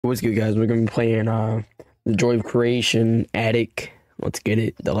What's good, guys? We're gonna be playing the Joy of Creation Attic. Let's get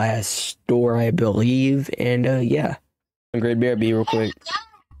it. The last store, I believe. And yeah. Great BRB real quick.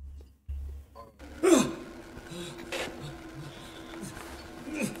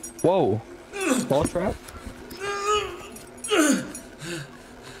 Whoa. Ball trap?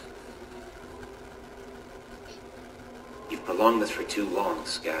 You've prolonged this for too long,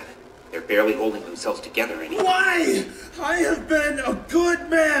 Scott. They're barely holding themselves together anymore. Why? I have been a good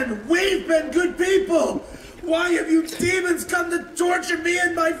man. We've been good people. Why have you demons come to torture me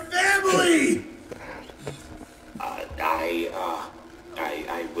and my family? I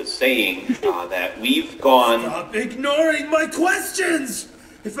was saying that we've gone... Stop ignoring my questions!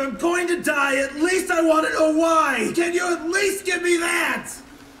 If I'm going to die, at least I want to know why! Can you at least give me that?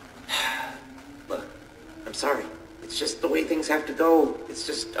 Look, I'm sorry. It's just the way things have to go. It's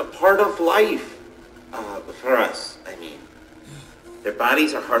just a part of life. For us, I mean. Their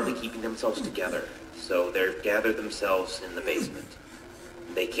bodies are hardly keeping themselves together, so they've gathered themselves in the basement.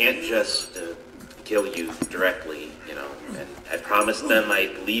 They can't just kill you directly, you know, and I promised them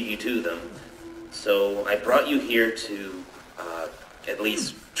I'd leave you to them. So I brought you here to at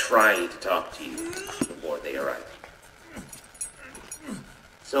least try to talk to you before they arrive.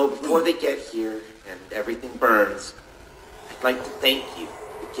 So before they get here and everything burns, I'd like to thank you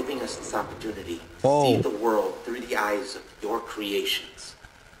for giving us this opportunity to see the world through the eyes of your creations.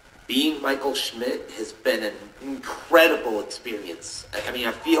 Being Michael Schmidt has been an incredible experience. I mean,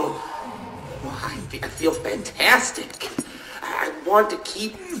 I feel fantastic. I want to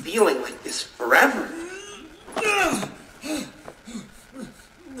keep feeling like this forever.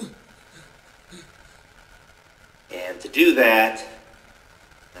 And to do that,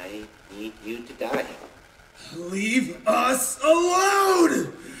 I need you to die. Leave us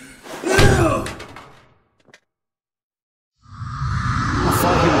alone!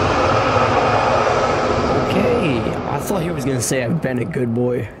 I thought he was gonna say I've been a good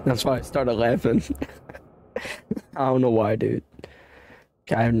boy. That's why I started laughing. I don't know why, dude.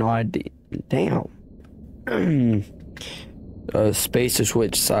 I have no idea. Damn. Space to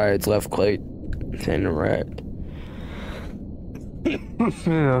switch sides, left click, to interact.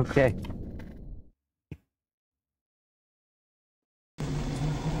 Okay.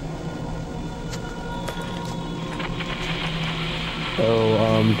 So,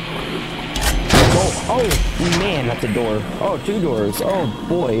 oh man, at the door. Oh, two doors. Oh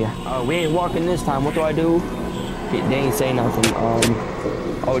boy. We ain't walking this time. What do I do? They ain't say nothing.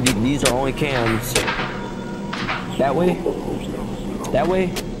 Oh, these are only cams. That way? That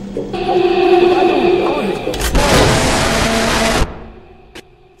way?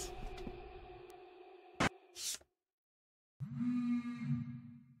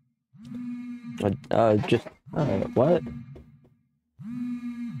 What?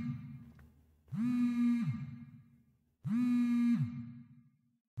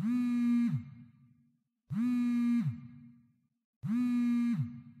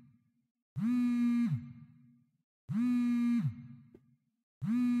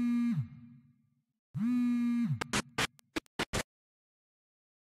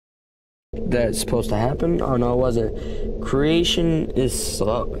 That's supposed to happen? Oh no, it wasn't. Creation is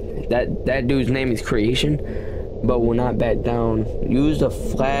slow. That dude's name is Creation, but will not back down. Use the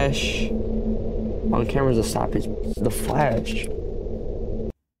flash on cameras to stop the flash.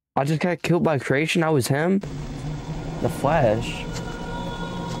 I just got killed by Creation. I was him. The flash.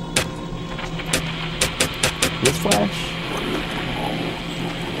 This flash.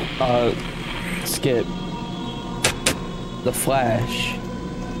 Skip. The flash.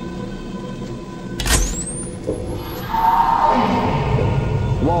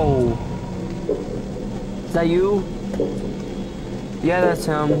 Whoa. Is that you? Yeah, that's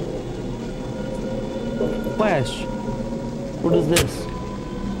him. Flash. What is this?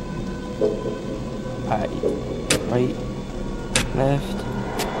 Right. Left.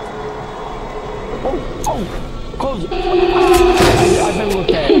 Oh! Close it! I've been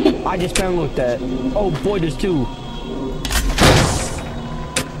looked at. I just been looked at. Oh boy, there's two.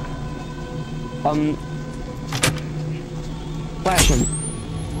 Flash him.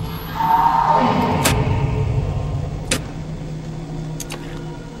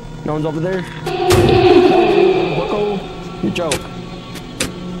 No one's over there? Oh, the Tjoc.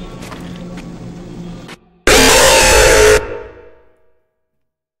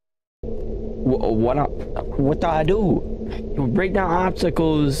 What do I do? He would break down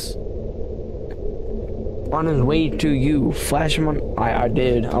obstacles on his way to you. Flash him on. I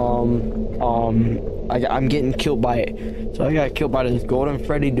did. I'm getting killed by it. So I got killed by this Golden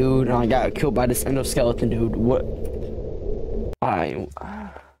Freddy dude, and I got killed by this endoskeleton dude. What?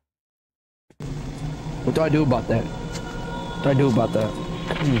 What do I do about that? What do I do about that?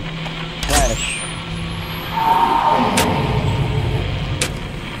 Flash.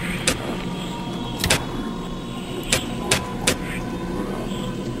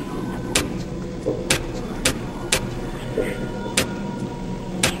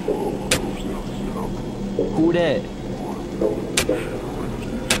 Who that?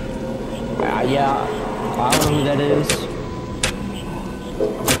 Yeah, I don't know who that is.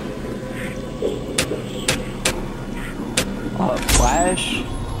 Flash.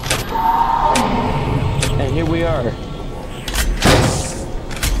 And here we are.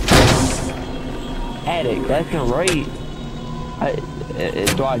 Attic, left and right.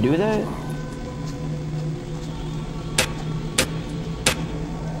 Do I do that?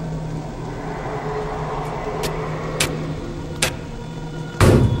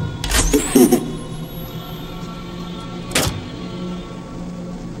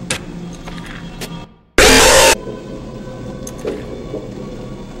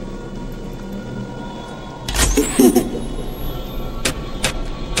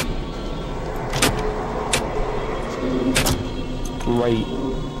 Right.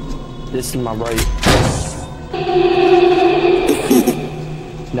 This is my right.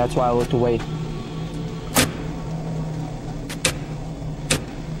 That's why I looked away.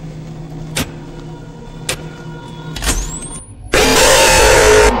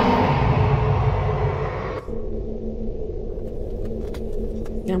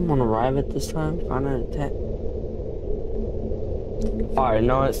 Yeah, I'm gonna arrive at this time. Find an attack. Alright,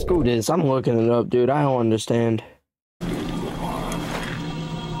 no, screw this. I'm looking it up, dude. I don't understand.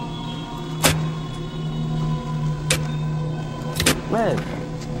 Man.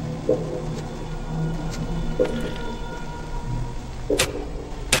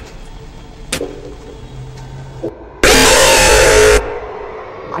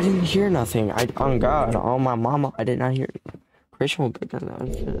 I didn't hear nothing. On God, on my mama, I did not hear it. Creation will get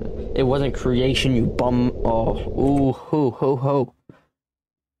done. It wasn't creation, you bum. Oh, ooh, ho, ho, ho.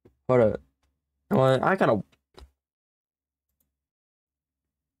 Hold up. Well, I gotta.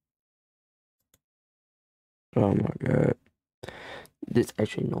 Oh my God. This is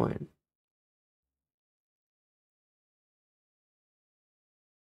actually annoying.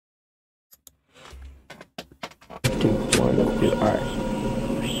 Alright.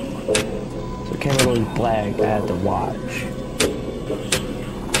 So camera goes black, I have to watch.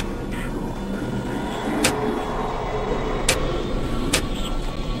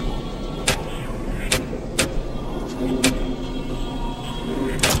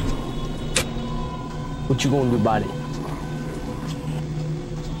 What you gonna do about it?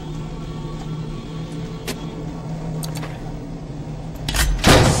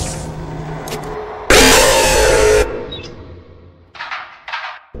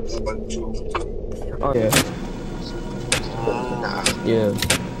 Oh yeah. Nah. Yeah.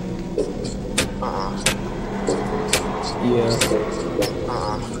 Yeah.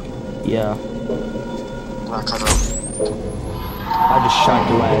 Yeah. I just shot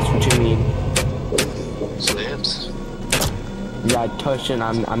your ass. What you mean? Slips? Yeah, I touched it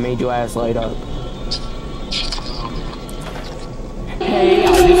and I made your ass light up. Hey, I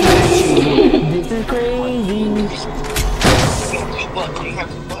just met you. This is crazy.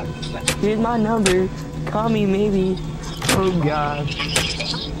 Here's my number. Call me maybe. Oh God.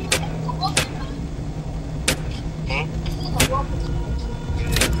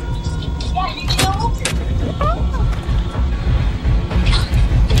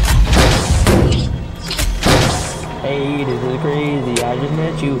 Hey, this is crazy. I just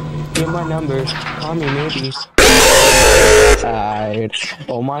met you. Here's my number. Call me maybe. Alright.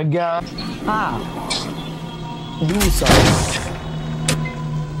 Oh my God. Ah. Do something.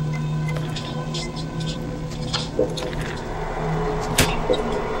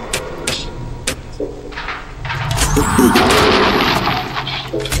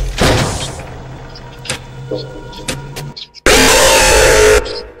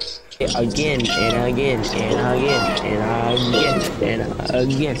 Again and again and again and again and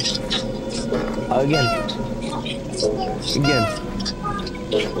again. Again.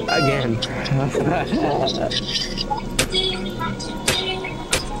 Again.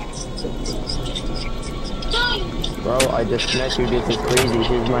 Bro, I just met you. This is crazy.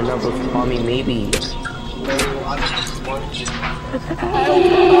 Here's my number. Call me maybe.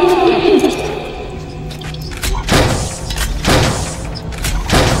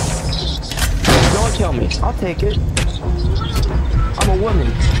 Don't kill me. I'll take it. I'm a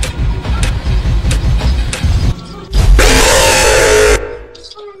woman.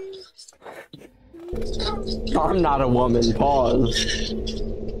 I'm not a woman. Pause.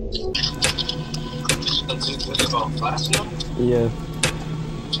 Yeah.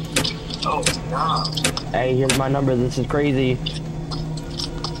 Oh, nah. Hey, here's my number. This is crazy.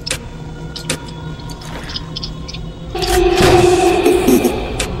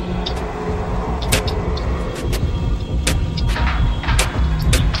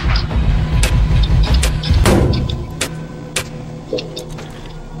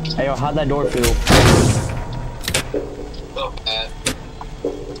 Hey, yo, how'd that door feel? Oh, man.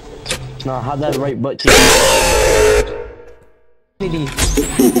 No, how'd that right butt cheek?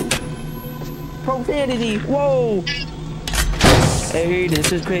 Profanity! Whoa! Hey,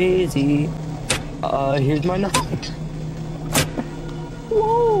 this is crazy. Here's my number.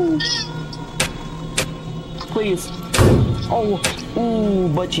 Whoa! Please. Oh, ooh,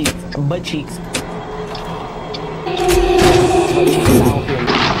 butt cheeks. Butt cheeks. Butt cheeks out here.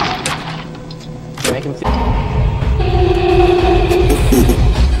 Make him feel.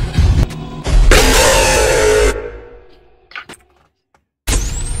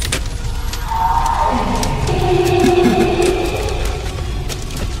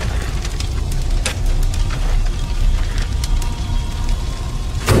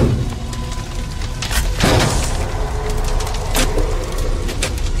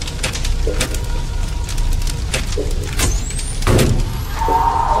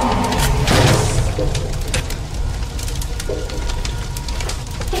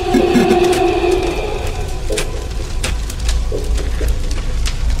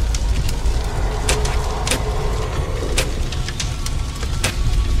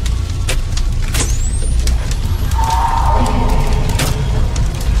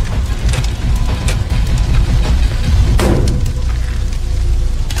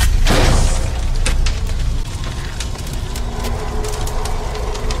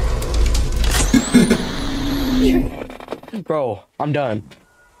 Bro, I'm done.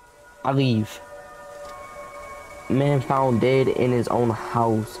 I leave. Man found dead in his own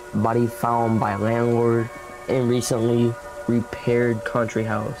house. Body found by landlord in recently repaired country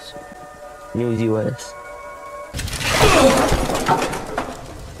house. News US.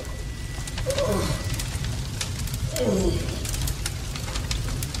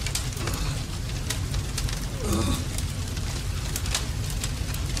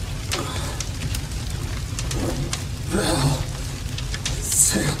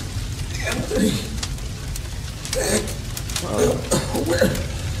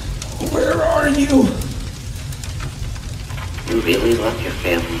 Where are you? You really love your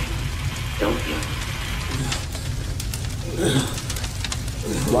family, don't you?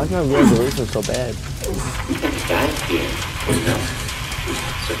 Why is my resolution so bad? You can die here, you know.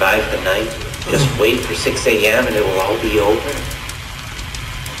 Survive the night, just wait for 6 a.m. and it will all be over.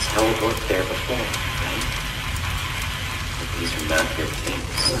 That's how it worked there before, right? But these are not your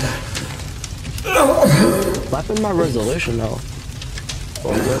things. What happened to my resolution though?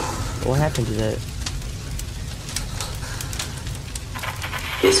 What happened to that?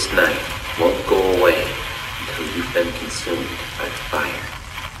 This night won't go away until you've been consumed by the fire.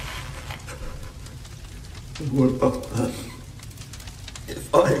 What about them?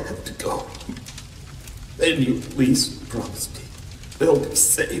 If I have to go, then you at least promise me they'll be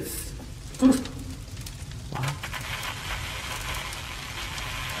safe.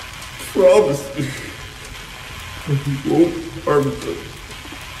 Promise me that you won't harm them.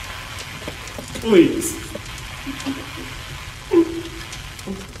 Please.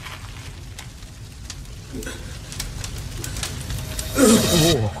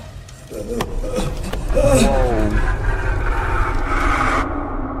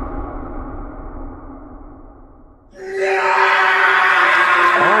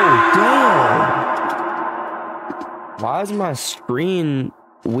 Why is my screen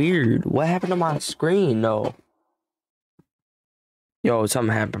weird? What happened to my screen? No. Yo,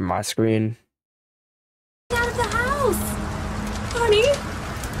 something happened to my screen. Out of the house! Honey?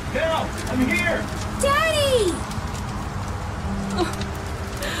 Cal, I'm here! Daddy!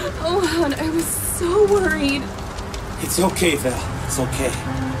 Oh, hon, I was so worried. It's okay, Val. It's okay.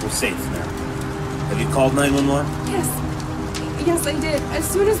 We're safe now. Have you called 911? Yes, I did. As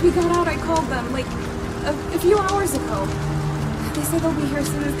soon as we got out, I called them, like, a few hours ago. They said they'll be here as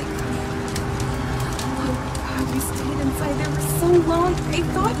soon as they come in. Oh, God, you stayed inside there for so long. I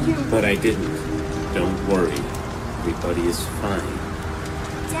thought you... But I didn't. Don't worry. Everybody is fine.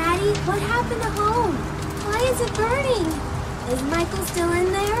 Daddy, what happened to home? Why is it burning? Is Michael still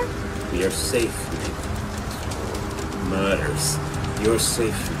in there? We are safe, Nick. Matters. You're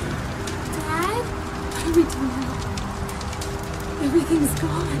safe now. Dad? What do we do now? Everything's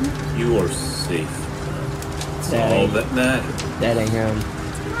gone. You are safe now. It's That all ain't- that matters. That ain't him.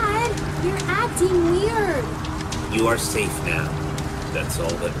 Dad, you're acting weird. You are safe now. That's all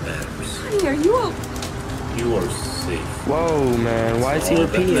that matters. Honey, are you all... You are safe. Whoa, man. Why is he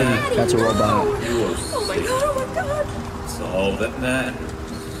repeating? That's a robot. You are Oh my safe. god, oh my god! That's all that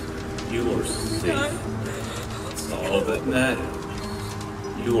matters. You are safe. That's all that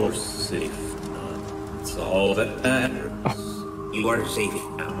matters. You are safe. That's all that matters. You are safe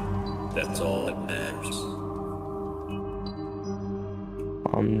now. That's all that matters.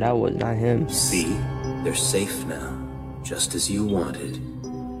 That was not him. See? They're safe now, just as you wanted.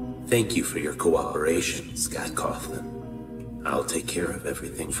 Thank you for your cooperation, Scott Coughlin. I'll take care of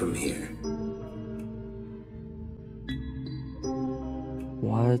everything from here.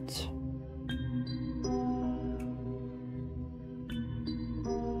 What?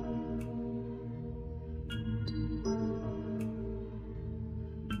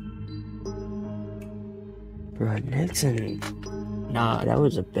 Bro, Nixon. Nah, that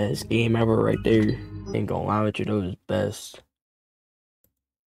was the best game ever right there. Ain't gonna lie with you, that was best.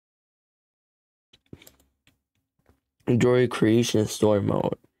 Enjoy creation story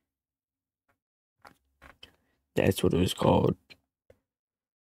mode. That's what it was called.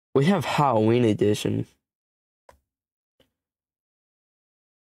 We have Halloween edition.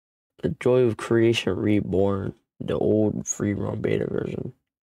 The Joy of Creation Reborn. The old free run beta version.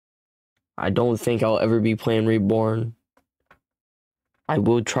 I don't think I'll ever be playing Reborn. I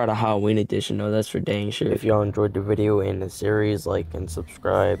will try the Halloween edition though, that's for dang sure. If y'all enjoyed the video and the series, like and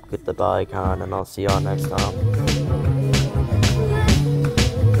subscribe, hit the bell icon, and I'll see y'all next time.